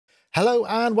Hello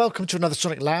and welcome to another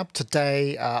SonicLAB.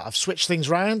 Today I've switched things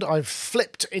around. I've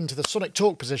flipped into the Sonic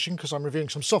Talk position because I'm reviewing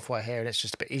some software here and it's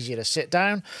just a bit easier to sit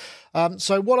down.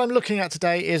 So what I'm looking at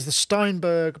today is the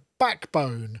Steinberg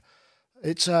Backbone.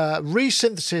 It's a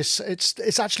Resynthesis.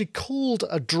 It's actually called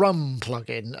a drum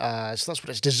plugin, so that's what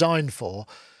it's designed for.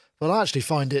 But I actually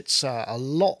find it's a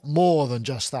lot more than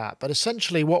just that. But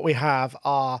essentially what we have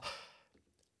are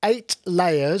 8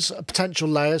 layers, potential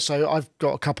layers. So I've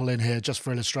got a couple in here just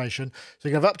for illustration. So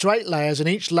you can have up to 8 layers and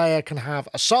each layer can have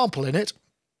a sample in it.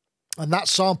 And that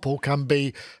sample can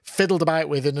be fiddled about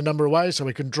with in a number of ways. So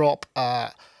we can drop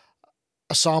a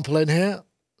sample in here.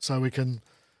 So we can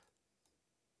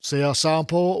see our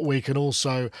sample. We can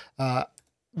also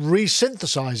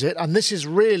resynthesize it. And this is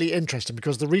really interesting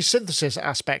because the resynthesis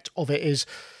aspect of it is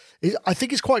I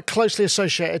think it's quite closely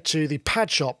associated to the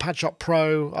Padshot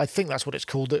Pro. I think that's what it's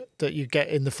called, that you get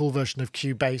in the full version of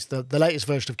Cubase, the latest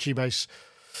version of Cubase,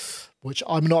 which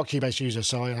I'm not a Cubase user,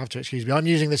 so you have to excuse me. I'm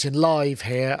using this in live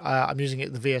here. I'm using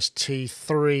it the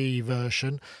VST3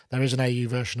 version. There is an AU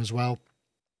version as well.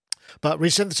 But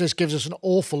Resynthesis gives us an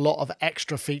awful lot of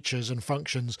extra features and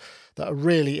functions that are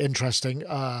really interesting.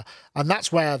 And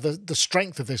that's where the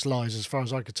strength of this lies, as far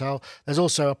as I could tell. There's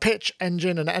also a pitch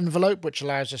engine and envelope, which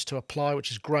allows us to apply,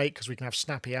 which is great because we can have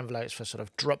snappy envelopes for sort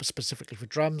of specifically for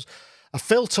drums. A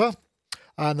filter,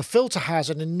 and the filter has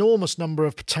an enormous number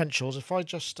of potentials. If I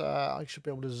just, I should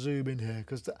be able to zoom in here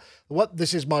because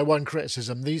this is my one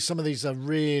criticism. Some of these are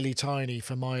really tiny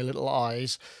for my little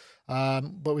eyes.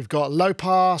 But we've got low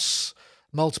pass,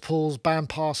 multiples, band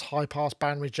pass, high pass,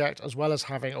 band reject, as well as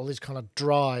having all these kind of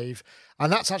drive.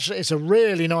 And it's a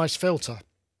really nice filter.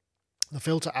 The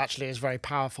filter actually is very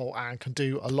powerful and can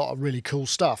do a lot of really cool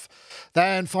stuff.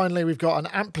 Then finally, we've got an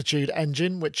amplitude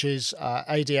engine, which is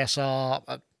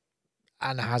ADSR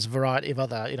and has a variety of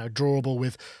other, drawable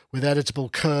with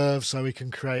editable curves. So we can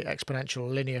create exponential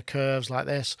linear curves like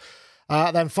this.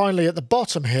 Then finally, at the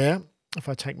bottom here, if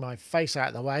I take my face out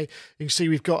of the way, you can see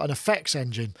we've got an effects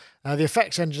engine. The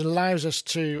effects engine allows us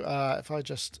to, if I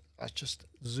just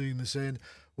zoom this in,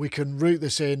 we can route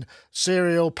this in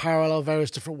serial, parallel,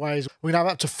 various different ways. We can have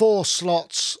up to 4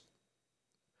 slots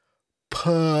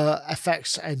per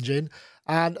effects engine,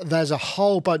 and there's a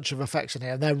whole bunch of effects in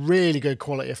here, and they're really good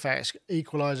quality effects.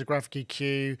 Equalizer, graphic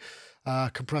EQ,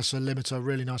 compressor, limiter,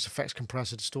 really nice effects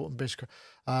compressor, distort and biscuit.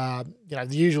 The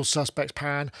usual suspects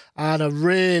pan, and a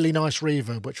really nice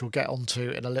reverb, which we'll get onto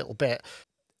in a little bit.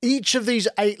 Each of these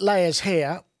 8 layers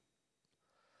here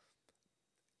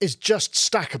is just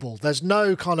stackable. There's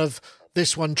no kind of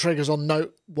this one triggers on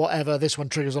note whatever, this one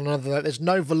triggers on another note. There's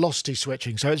no velocity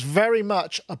switching. So it's very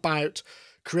much about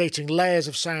creating layers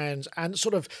of sounds and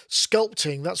sort of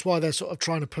sculpting. That's why they're sort of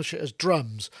trying to push it as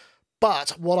drums.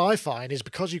 But what I find is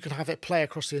because you can have it play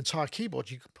across the entire keyboard,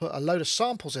 you can put a load of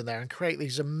samples in there and create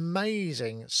these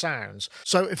amazing sounds.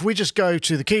 So if we just go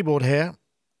to the keyboard here,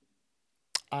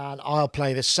 and I'll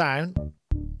play this sound,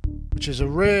 which is a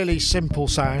really simple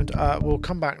sound. We'll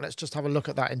come back. Let's just have a look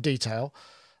at that in detail.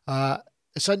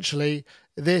 Essentially,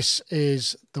 this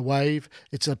is the wave.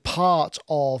 It's a part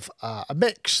of a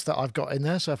mix that I've got in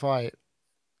there. So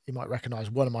you might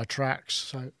recognize one of my tracks.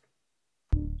 So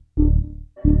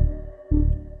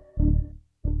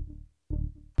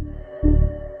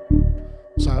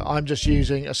I'm just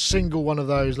using a single one of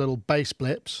those little bass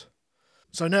blips.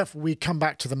 So now if we come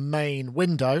back to the main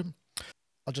window,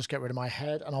 I'll just get rid of my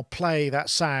head and I'll play that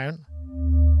sound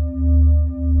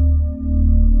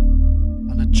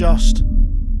and adjust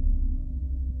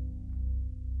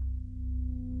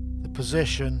the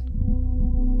position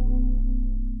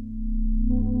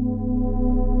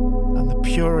and the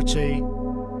purity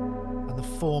and the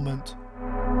formant,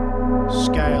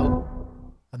 scale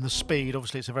and the speed.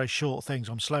 Obviously it's a very short thing,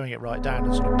 so I'm slowing it right down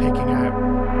and sort of picking out.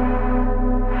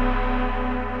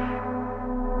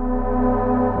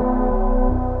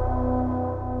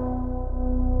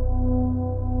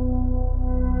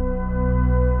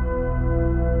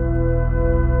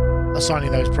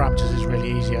 Assigning those parameters is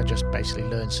really easy. I just basically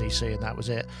learned CC and that was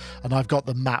it. And I've got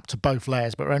them mapped to both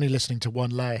layers, but we're only listening to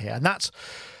one layer here. And that's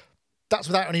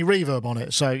without any reverb on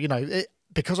it. So,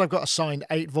 because I've got assigned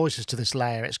 8 voices to this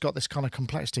layer, it's got this kind of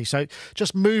complexity. So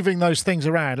just moving those things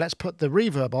around. Let's put the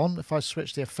reverb on. If I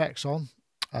switch the effects on,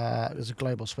 there's a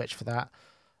global switch for that.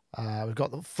 We've got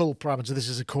the full parameter. This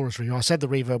is a chorus review. I said the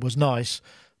reverb was nice,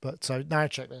 but so now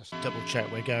check this. Double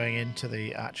check. We're going into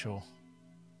the actual...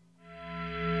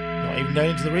 Not even going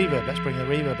into the reverb. Let's bring the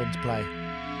reverb into play.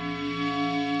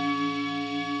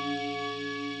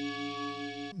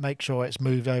 Make sure it's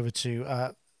moved over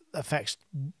to effects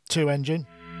 2 engine.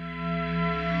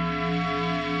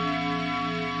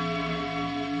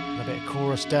 bit of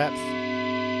chorus depth.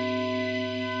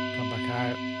 Come back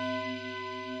out.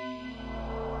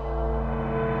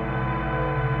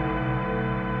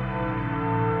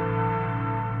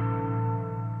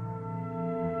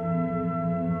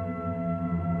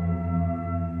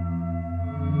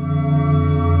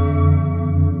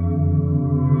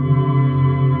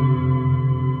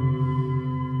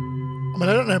 I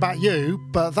don't know about you,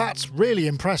 but that's really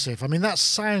impressive. I mean, that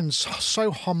sounds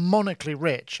so harmonically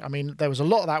rich. I mean, there was a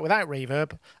lot of that without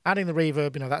reverb. Adding the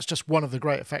reverb, you know, that's just one of the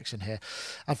great effects in here.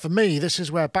 And for me, this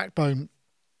is where Backbone,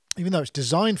 even though it's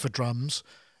designed for drums,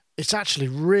 it's actually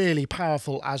really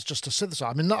powerful as just a synthesizer.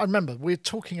 I mean, I remember we're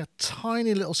talking a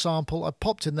tiny little sample. I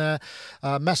popped in there,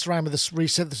 messed around with this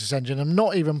Resynthesis engine. I'm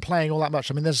not even playing all that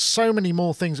much. I mean, there's so many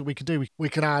more things that we can do. We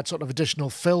can add sort of additional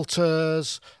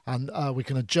filters, and we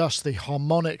can adjust the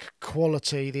harmonic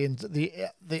quality, the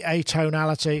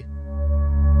atonality,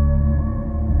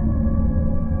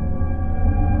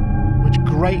 which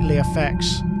greatly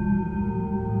affects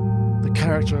the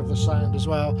character of the sound as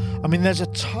well. I mean, there's a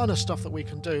ton of stuff that we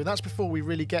can do. That's before we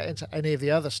really get into any of the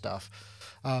other stuff.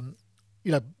 You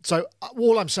know, so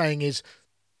all I'm saying is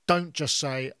don't just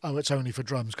say, oh, it's only for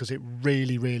drums, because it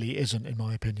really, really isn't, in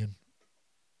my opinion.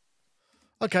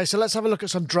 Okay, so let's have a look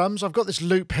at some drums. I've got this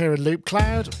loop here in Loop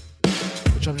Cloud,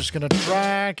 which I'm just going to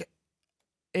drag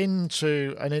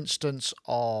into an instance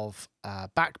of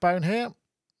Backbone here.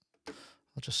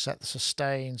 I'll just set the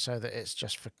sustain so that it's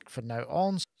just for note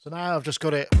on. So now I've just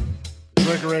got it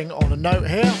triggering on a note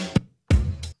here.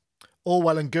 All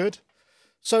well and good.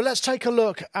 So let's take a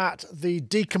look at the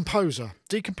decomposer.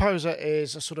 Decomposer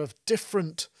is a sort of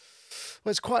different,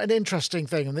 well, it's quite an interesting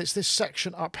thing. And it's this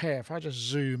section up here. If I just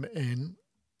zoom in,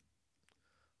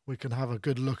 we can have a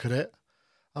good look at it.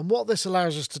 And what this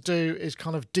allows us to do is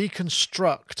kind of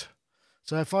deconstruct.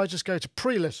 So if I just go to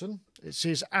pre-listen, it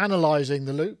says analyzing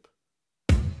the loop.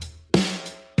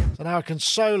 So now I can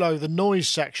solo the noise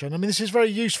section. I mean, this is very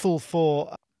useful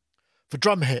for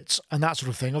drum hits and that sort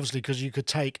of thing, obviously, because you could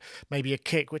take maybe a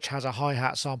kick which has a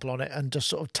hi-hat sample on it and just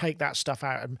sort of take that stuff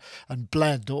out and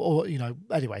blend or you know,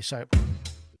 anyway, so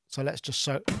let's just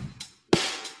so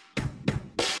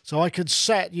I could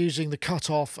set using the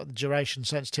cutoff and the duration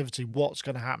sensitivity what's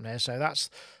going to happen here. So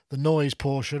that's the noise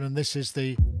portion and this is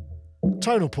the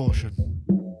tonal portion.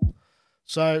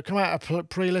 So come out of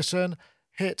pre-listen,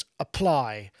 hit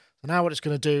apply. So now what it's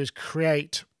going to do is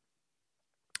create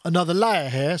another layer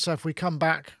here. So if we come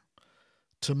back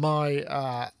to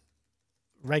my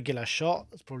regular shot,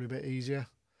 that's probably a bit easier.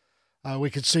 We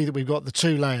can see that we've got the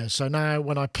two layers. So now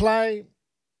when I play,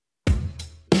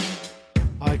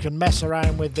 I can mess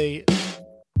around with the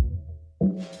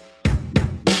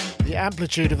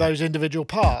amplitude of those individual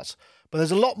parts. But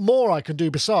there's a lot more I can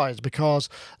do besides, because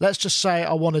let's just say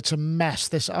I wanted to mess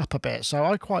this up a bit. So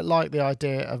I quite like the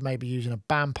idea of maybe using a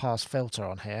bandpass filter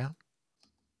on here.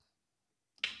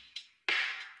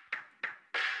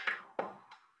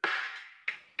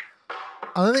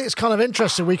 And I think it's kind of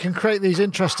interesting. We can create these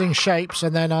interesting shapes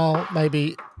and then I'll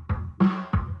maybe...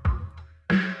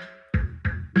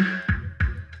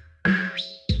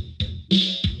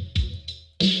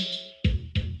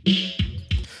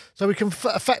 So we can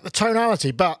affect the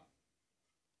tonality, but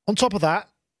on top of that,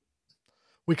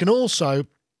 we can also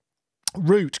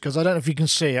route, because I don't know if you can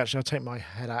see, actually I'll take my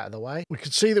head out of the way. We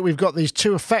can see that we've got these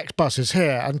two effect buses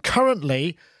here, and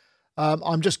currently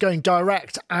I'm just going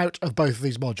direct out of both of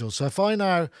these modules. So if I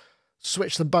now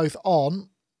switch them both on,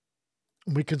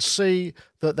 we can see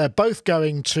that they're both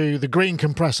going to the green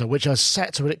compressor, which is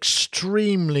set to an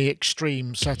extremely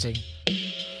extreme setting.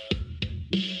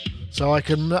 So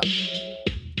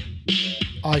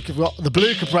I've got the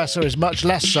blue compressor is much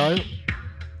less so.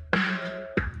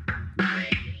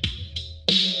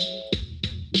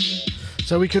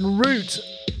 So we can route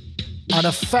and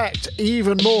affect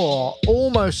even more,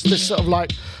 almost this sort of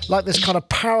like this kind of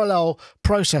parallel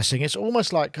processing. It's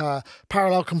almost like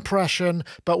parallel compression,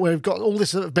 but we've got all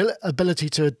this ability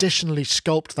to additionally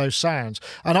sculpt those sounds.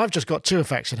 And I've just got two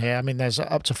effects in here. I mean, there's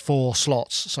up to 4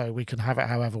 slots, so we can have it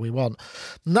however we want.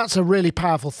 And that's a really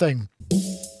powerful thing.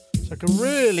 So I can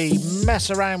really mess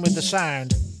around with the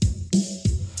sound.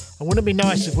 And wouldn't it be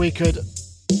nice if we could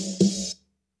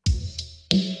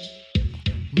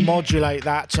modulate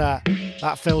that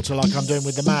filter like I'm doing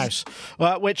with the mouse,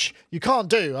 which you can't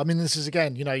do. I mean, this is,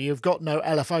 again, you know, you've got no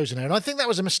LFOs in here, and I think that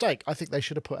was a mistake. I think they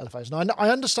should have put LFOs. Now, I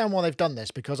understand why they've done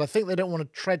this, because I think they don't want to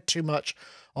tread too much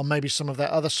on maybe some of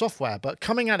their other software, but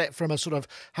coming at it from a sort of,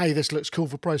 hey, this looks cool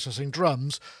for processing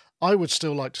drums, I would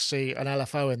still like to see an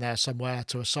LFO in there somewhere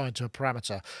to assign to a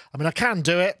parameter. I mean, I can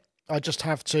do it. I just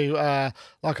have to,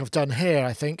 like I've done here,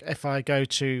 I think, if I go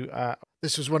to,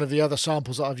 this was one of the other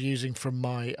samples that I'm using from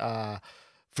my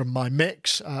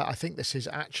mix. I think this is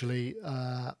actually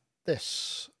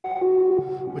this,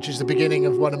 which is the beginning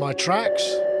of one of my tracks.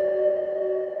 So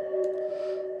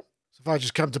if I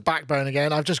just come to Backbone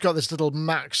again, I've just got this little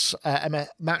Max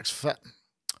for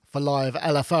Live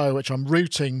LFO, which I'm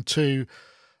routing to,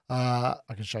 I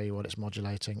can show you what it's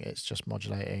modulating. It's just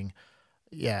modulating,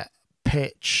 yeah,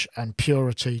 pitch and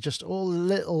purity, just all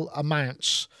little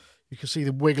amounts. You can see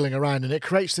them wiggling around, and it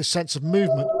creates this sense of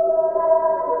movement.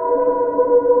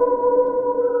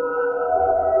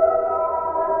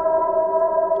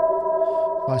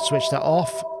 If I switch that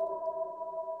off,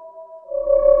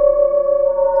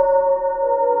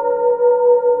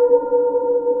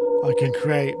 I can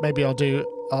create, maybe I'll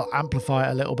amplify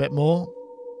it a little bit more.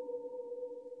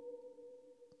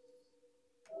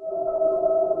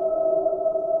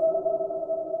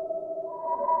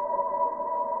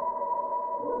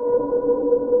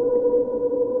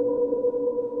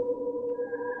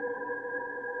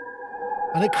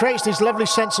 And it creates this lovely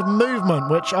sense of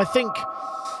movement, which I think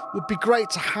would be great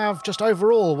to have just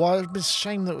overall. Well, it's a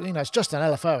shame that, you know, it's just an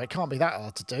LFO. It can't be that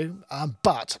hard to do.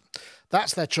 But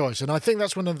that's their choice. And I think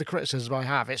that's one of the criticisms I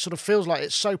have. It sort of feels like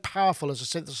it's so powerful as a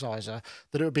synthesizer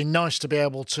that it would be nice to be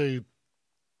able to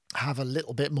have a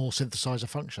little bit more synthesizer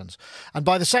functions. And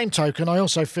by the same token, I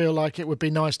also feel like it would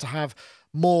be nice to have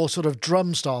more sort of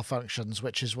drum style functions,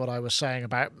 which is what I was saying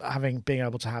about being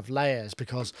able to have layers,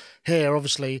 because here,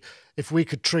 obviously, if we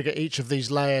could trigger each of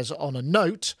these layers on a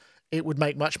note, it would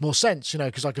make much more sense, you know,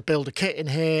 because I could build a kit in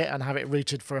here and have it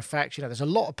routed for effects. You know, there's a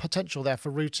lot of potential there for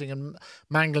routing and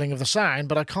mangling of the sound,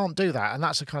 but I can't do that, and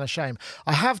that's a kind of shame.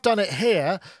 I have done it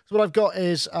here. So what I've got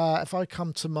is, if I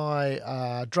come to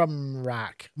my drum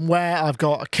rack, where I've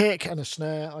got a kick and a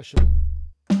snare,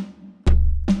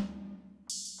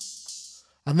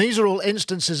 and these are all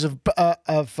instances of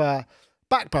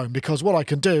Backbone, because what I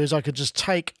can do is I could just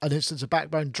take an instance of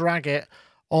Backbone, drag it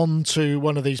onto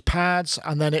one of these pads,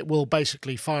 and then it will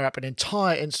basically fire up an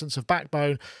entire instance of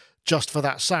Backbone just for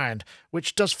that sound,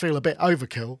 which does feel a bit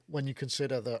overkill when you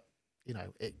consider that, you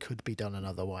know, it could be done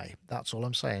another way. That's all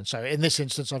I'm saying. So in this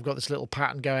instance, I've got this little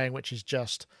pattern going, which is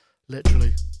just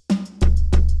literally,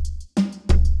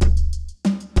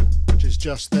 which is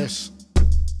just this.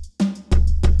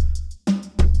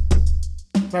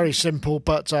 Very simple,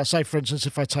 but say for instance,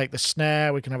 if I take the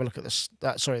snare, we can have a look at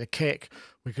the kick.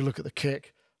 We can look at the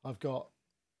kick. I've got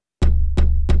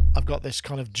this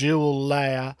kind of dual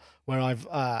layer where I've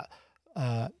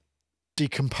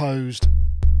decomposed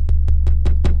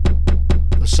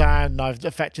the sound, and I've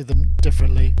affected them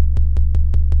differently.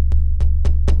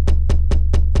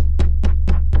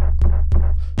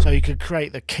 So you could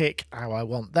create the kick how I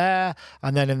want there,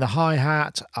 and then in the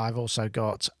hi-hat, I've also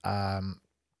got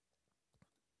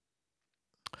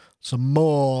some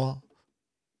more.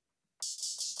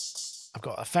 I've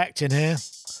got effect in here,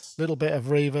 a little bit of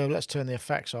reverb. Let's turn the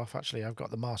effects off. Actually, I've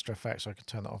got the master effects, so I can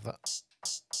turn that off.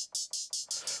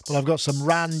 But I've got some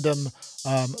random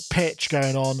pitch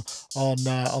going on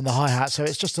the hi-hat, so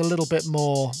it's just a little bit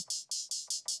more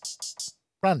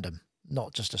random,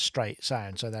 not just a straight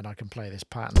sound. So then I can play this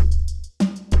pattern.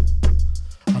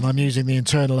 And I'm using the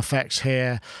internal effects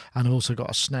here, and I've also got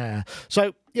a snare.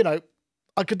 So, you know,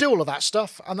 I could do all of that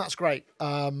stuff, and that's great.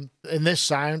 In this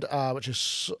sound, which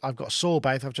is, I've got a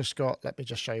sawbass, I've just got, let me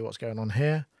just show you what's going on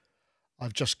here.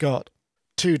 I've just got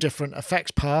two different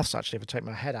effects paths. Actually, if I take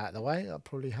my head out of the way, that'll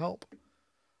probably help.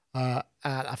 And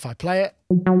if I play it,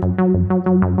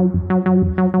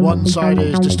 one side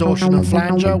is distortion and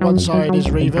flanger, one side is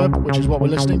reverb, which is what we're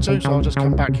listening to. So I'll just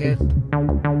come back here.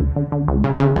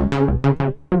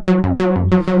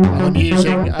 And I'm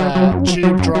using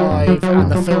tube drive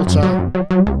and the filter,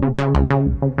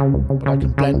 but I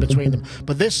can blend between them.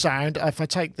 But this sound, if I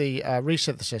take the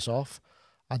resynthesis off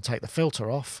and take the filter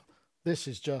off, this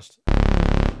is just,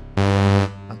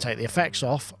 and take the effects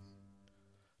off,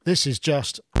 this is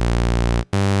just a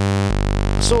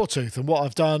sawtooth. And what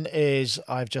I've done is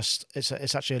I've just,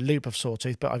 it's actually a loop of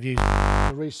sawtooth, but I've used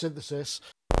the resynthesis.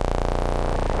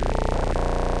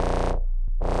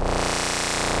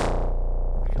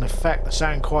 Affect the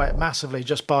sound quite massively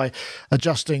just by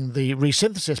adjusting the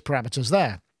resynthesis parameters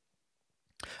there,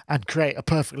 and create a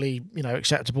perfectly, you know,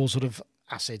 acceptable sort of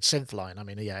acid synth line. I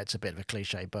mean, yeah, it's a bit of a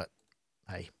cliche, but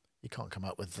hey, you can't come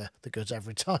up with the goods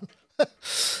every time.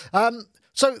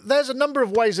 So there's a number of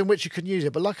ways in which you can use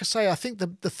it, but like I say, I think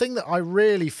the thing that I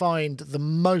really find the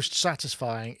most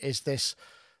satisfying is this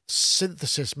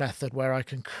synthesis method, where I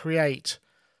can create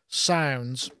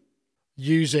sounds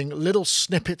using little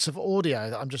snippets of audio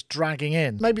that I'm just dragging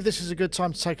in. Maybe this is a good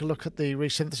time to take a look at the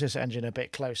Resynthesis engine a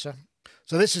bit closer.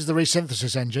 So this is the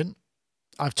Resynthesis engine.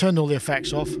 I've turned all the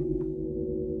effects off.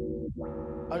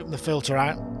 Open the filter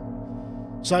out.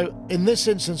 So in this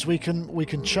instance, we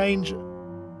can change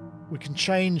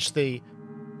the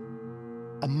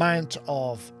amount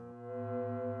of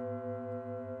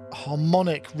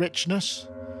harmonic richness.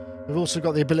 We've also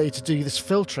got the ability to do this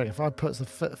filtering. If I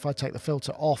take the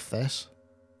filter off this,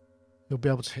 you'll be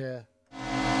able to hear.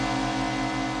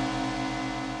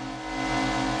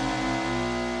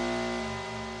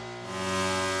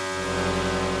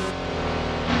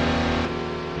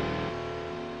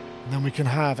 And then we can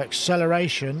have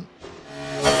acceleration.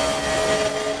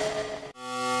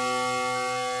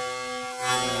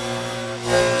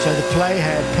 So the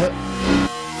playhead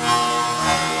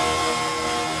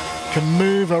can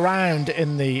move around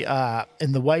in the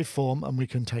waveform, and we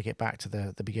can take it back to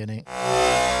the beginning.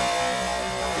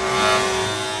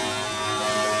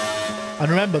 And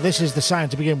remember, this is the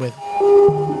sound to begin with.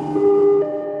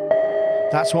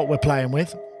 That's what we're playing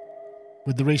with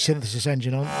the Resynthesis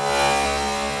engine on.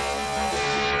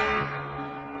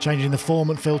 Changing the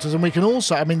form and filters, and we can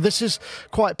also, I mean, this is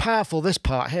quite powerful, this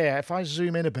part here. If I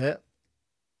zoom in a bit,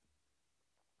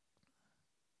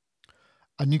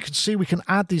 and you can see we can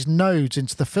add these nodes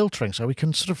into the filtering, so we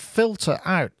can sort of filter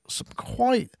out some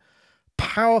quite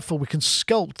powerful, we can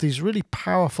sculpt these really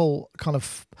powerful kind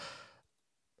of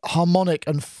harmonic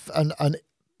and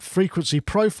frequency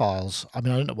profiles. I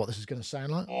mean, I don't know what this is going to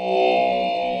sound like.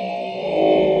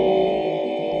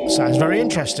 Sounds very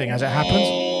interesting as it happens.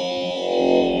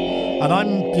 And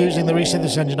I'm using the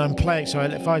Resynthesis engine I'm playing, so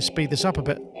if I speed this up a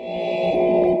bit.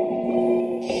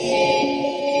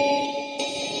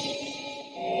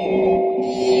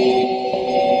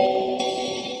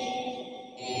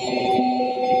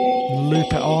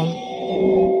 Loop it on.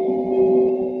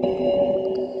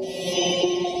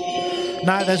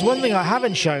 Now, there's one thing I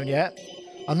haven't shown yet,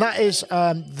 and that is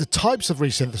the types of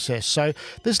Resynthesis. So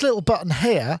this little button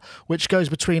here, which goes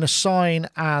between a sine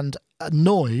and a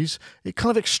noise, it kind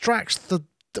of extracts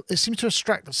it seems to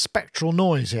extract the spectral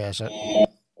noise here. So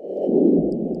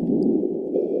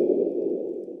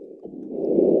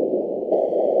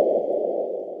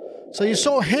you're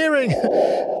sort of hearing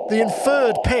the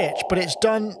inferred pitch, but it's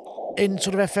done in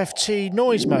sort of FFT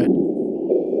noise mode.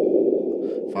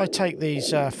 If I take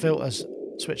these filters,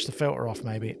 switch the filter off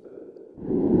maybe.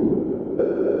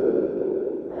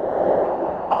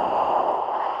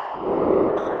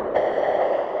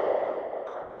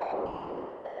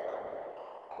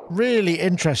 Really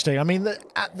interesting. I mean,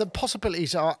 the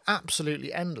possibilities are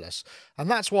absolutely endless. And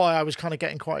that's why I was kind of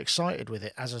getting quite excited with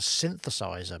it as a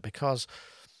synthesizer, because,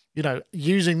 you know,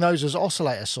 using those as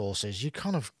oscillator sources, you're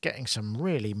kind of getting some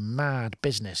really mad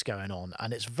business going on.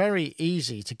 And it's very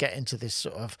easy to get into this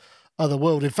sort of other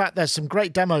world. In fact, there's some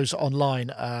great demos online.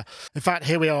 In fact,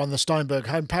 here we are on the Steinberg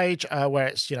homepage, where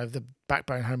it's, you know, the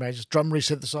Backbone homepage, drum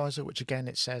resynthesizer, which again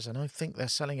it says, and I think they're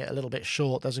selling it a little bit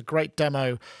short. There's a great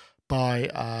demo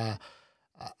by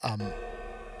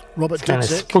Robert kind of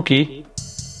spooky,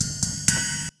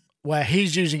 where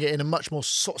he's using it in a much more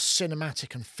sort of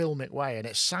cinematic and filmic way, and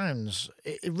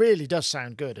it really does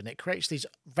sound good, and it creates these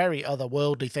very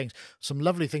otherworldly things, some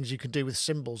lovely things you can do with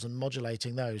cymbals and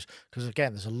modulating those, because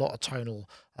again, there's a lot of tonal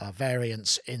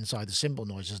variance inside the cymbal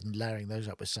noises and layering those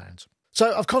up with sounds.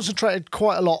 So I've concentrated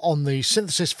quite a lot on the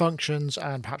synthesis functions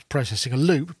and perhaps processing a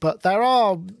loop, but there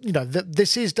are, you know,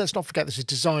 let's not forget, this is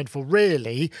designed for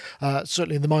really,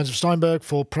 certainly in the minds of Steinberg,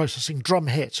 for processing drum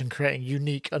hits and creating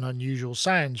unique and unusual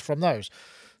sounds from those.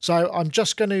 So I'm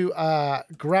just going to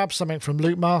grab something from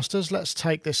Loop Masters. Let's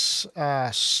take this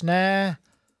snare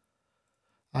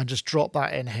and just drop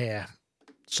that in here.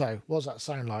 So what does that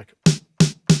sound like?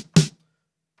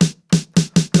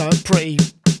 No, pretty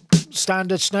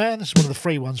standard snare. This is one of the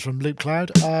free ones from Loop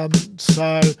Cloud.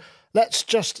 So let's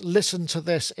just listen to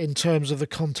this in terms of the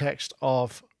context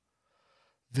of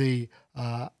the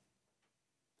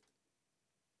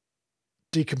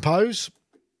decompose.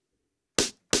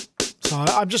 So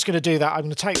I'm just going to do that. I'm going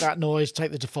to take that noise,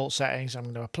 take the default settings. I'm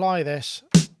going to apply this.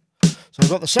 So I've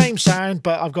got the same sound,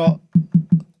 but I've got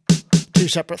two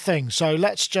separate things. So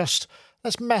let's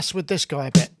mess with this guy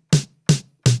a bit.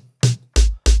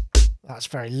 That's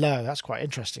very low. That's quite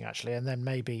interesting, actually. And then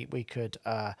maybe we could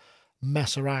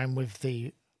mess around with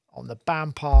on the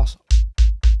band pass.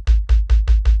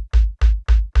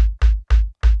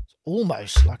 It's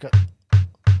almost like a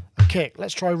kick.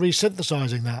 Let's try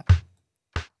resynthesizing that.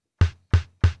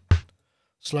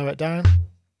 Slow it down.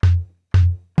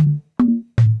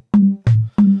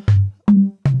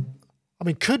 I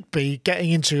mean, could be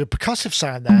getting into a percussive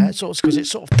sound there, sort of, because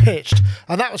it's sort of pitched,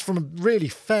 and that was from a really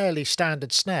fairly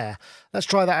standard snare. Let's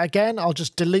try that again. I'll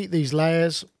just delete these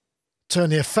layers, turn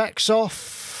the effects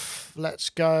off. Let's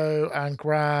go and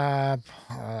grab,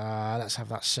 let's have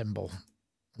that cymbal,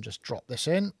 and just drop this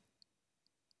in.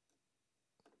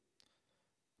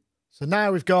 So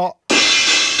now we've got a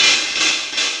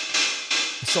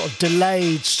sort of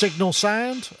delayed signal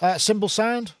sound, cymbal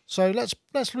sound. So let's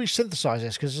resynthesize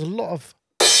this, because there's a lot of...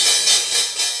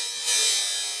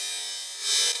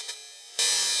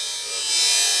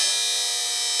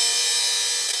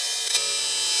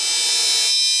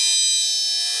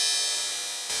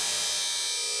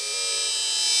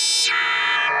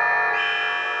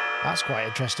 That's quite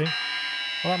interesting.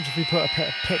 What happens if we put a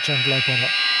pitch envelope on it?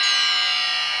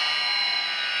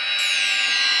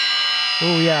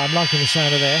 Oh yeah, I'm liking the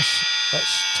sound of this.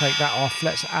 Let's take that off.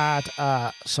 Let's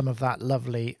add some of that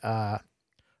lovely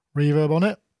reverb on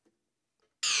it.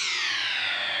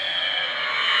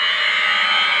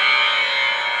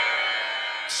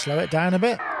 Slow it down a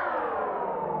bit.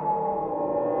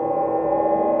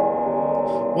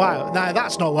 Wow, now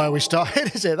that's not where we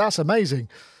started, is it? That's amazing.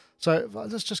 So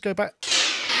let's just go back.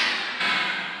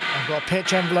 I've got a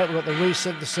pitch envelope, we've got the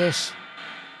resynthesis.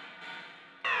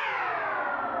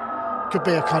 Could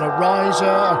be a kind of riser.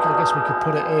 I guess we could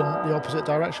put it in the opposite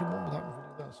direction. What would that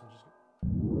do?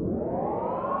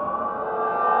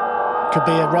 Could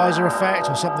be a riser effect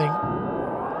or something,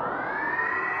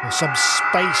 or some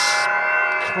spacecraft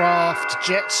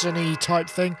Jetson-y type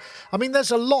thing. I mean,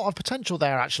 there's a lot of potential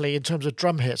there actually in terms of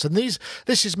drum hits. And this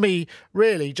is me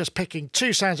really just picking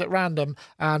two sounds at random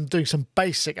and doing some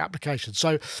basic applications.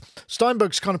 So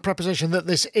Steinberg's kind of proposition that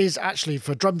this is actually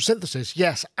for drum synthesis,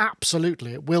 yes,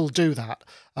 absolutely, it will do that.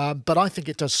 But I think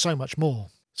it does so much more.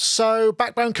 So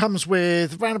Backbone comes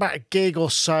with around about a gig or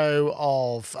so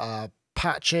of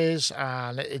patches,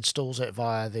 and it installs it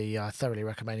via the, I thoroughly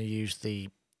recommend you use the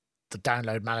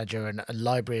download manager and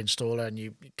library installer, and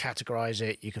you categorize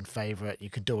it, you can favorite, you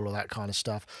can do all of that kind of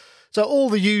stuff. So all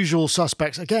the usual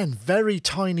suspects, again, very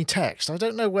tiny text. I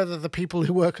don't know whether the people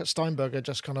who work at Steinberg are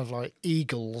just kind of like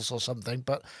eagles or something,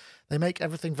 but they make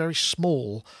everything very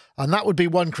small. And that would be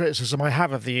one criticism I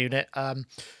have of the unit. You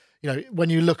know, when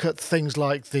you look at things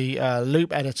like the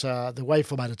loop editor, the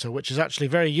waveform editor, which is actually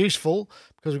very useful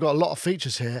because we've got a lot of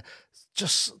features here.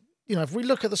 Just, you know, if we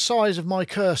look at the size of my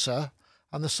cursor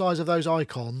and the size of those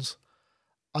icons,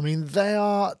 I mean, they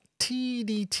are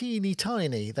teeny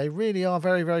tiny. They really are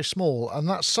very, very small. And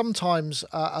that's sometimes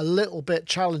a little bit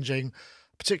challenging,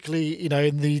 particularly, you know,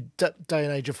 in the day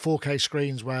and age of 4K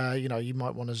screens where, you know, you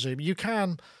might want to zoom. You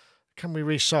can we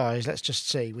resize? Let's just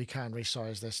see. We can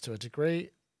resize this to a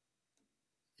degree.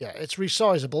 Yeah, it's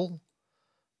resizable,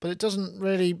 but it doesn't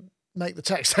really make the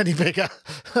text any bigger.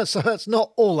 So that's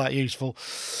not all that useful.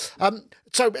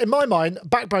 So in my mind,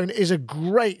 Backbone is a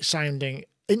great sounding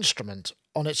instrument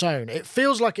on its own. It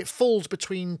feels like it falls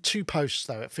between two posts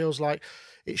though. It feels like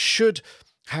it should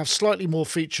have slightly more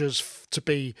features to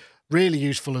be really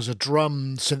useful as a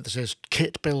drum synthesis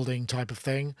kit building type of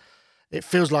thing. It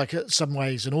feels like in some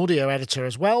ways an audio editor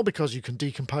as well, because you can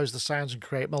decompose the sounds and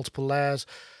create multiple layers.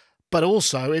 But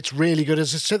also it's really good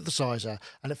as a synthesizer,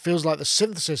 and it feels like the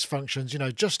synthesis functions, you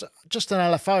know, just an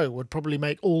LFO would probably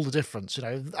make all the difference, you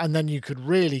know, and then you could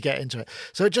really get into it.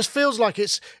 So it just feels like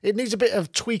it needs a bit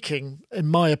of tweaking, in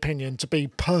my opinion, to be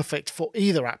perfect for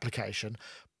either application.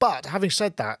 But having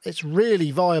said that, it's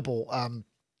really viable.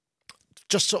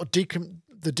 Just sort of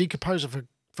the decomposer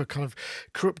for kind of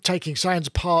taking sounds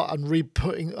apart and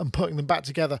putting them back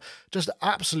together, just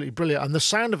absolutely brilliant. And the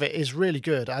sound of it is really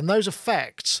good, and those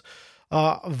effects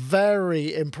are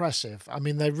very impressive. I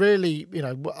mean, they really, you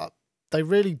know, they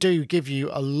really do give you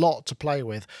a lot to play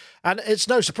with, and it's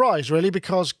no surprise really,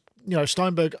 because, you know,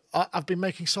 Steinberg, I've been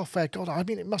making software, God, I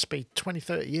mean, it must be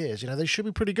 20-30 years. You know, they should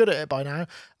be pretty good at it by now,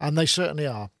 and they certainly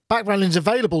are. Backbone is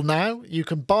available now. You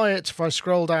can buy it. If I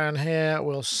scroll down here,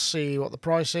 we'll see what the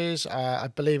price is. I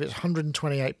believe it's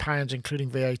 £128, including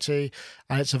VAT, and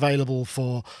it's available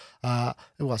for,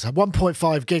 it was a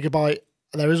 1.5 gigabyte.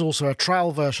 There is also a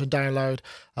trial version download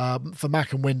for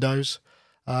Mac and Windows.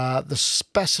 The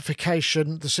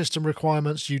specification, the system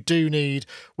requirements, you do need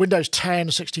Windows 10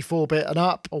 64-bit and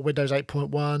up, or Windows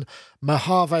 8.1,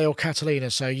 Mojave or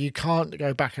Catalina, so you can't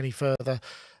go back any further.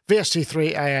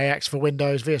 VST3 AAX for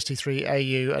Windows, VST3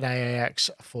 AU and AAX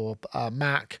for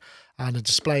Mac, and a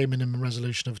display minimum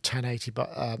resolution of 1080 by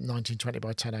 1920 by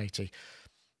 1080.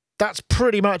 That's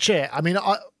pretty much it. I mean,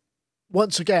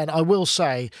 once again, I will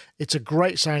say it's a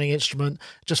great sounding instrument.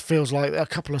 It just feels like a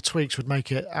couple of tweaks would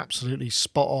make it absolutely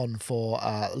spot on for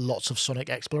lots of sonic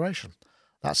exploration.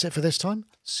 That's it for this time.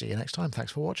 See you next time.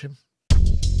 Thanks for watching.